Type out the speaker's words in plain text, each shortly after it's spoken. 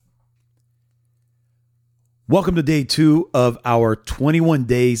Welcome to day 2 of our 21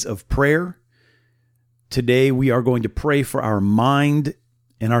 days of prayer. Today we are going to pray for our mind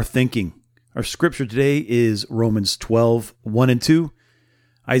and our thinking. Our scripture today is Romans 12, 1 and 2,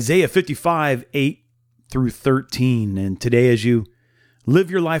 Isaiah 55, 8 through 13. And today as you live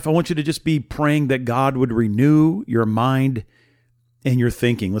your life, I want you to just be praying that God would renew your mind and your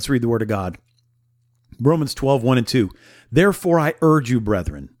thinking. Let's read the word of God. Romans 12, 1 and 2. Therefore I urge you,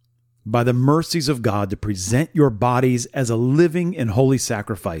 brethren, by the mercies of God, to present your bodies as a living and holy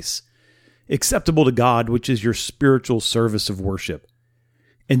sacrifice, acceptable to God, which is your spiritual service of worship.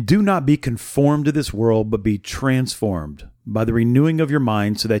 And do not be conformed to this world, but be transformed by the renewing of your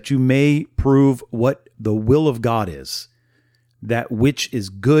mind, so that you may prove what the will of God is, that which is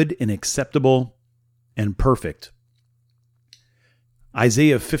good and acceptable and perfect.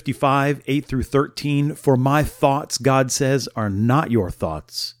 Isaiah 55, 8 through 13, for my thoughts, God says, are not your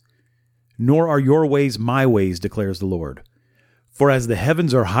thoughts, nor are your ways my ways, declares the Lord. For as the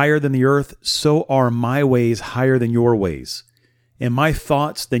heavens are higher than the earth, so are my ways higher than your ways, and my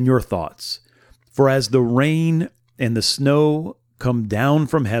thoughts than your thoughts. For as the rain and the snow come down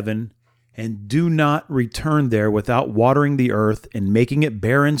from heaven, and do not return there without watering the earth and making it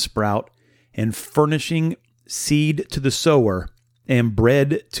bear and sprout, and furnishing seed to the sower and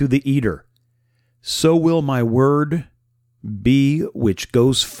bread to the eater, so will my word be which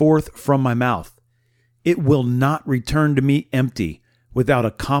goes forth from my mouth. It will not return to me empty, without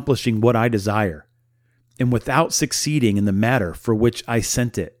accomplishing what I desire, and without succeeding in the matter for which I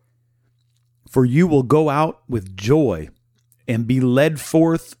sent it. For you will go out with joy and be led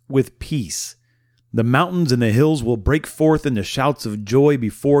forth with peace. The mountains and the hills will break forth into shouts of joy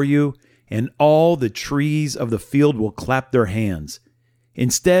before you, and all the trees of the field will clap their hands.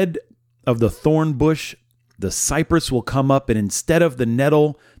 Instead of the thorn bush, the cypress will come up, and instead of the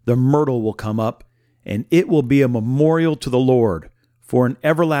nettle, the myrtle will come up, and it will be a memorial to the Lord, for an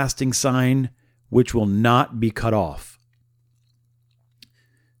everlasting sign which will not be cut off.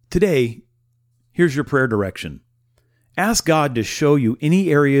 Today, here's your prayer direction. Ask God to show you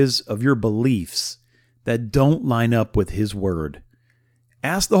any areas of your beliefs that don't line up with His Word.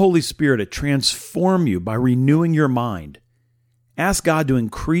 Ask the Holy Spirit to transform you by renewing your mind. Ask God to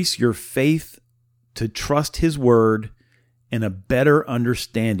increase your faith, to trust His Word, and a better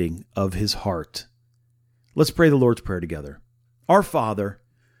understanding of His heart. Let's pray the Lord's Prayer together. Our Father,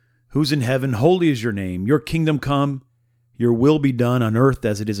 who's in heaven, holy is your name. Your kingdom come, your will be done on earth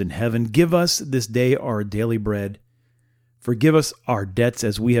as it is in heaven. Give us this day our daily bread. Forgive us our debts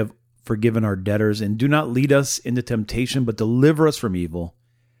as we have forgiven our debtors, and do not lead us into temptation, but deliver us from evil.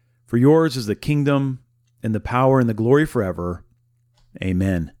 For yours is the kingdom and the power and the glory forever.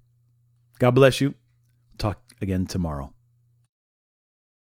 Amen. God bless you. Talk again tomorrow.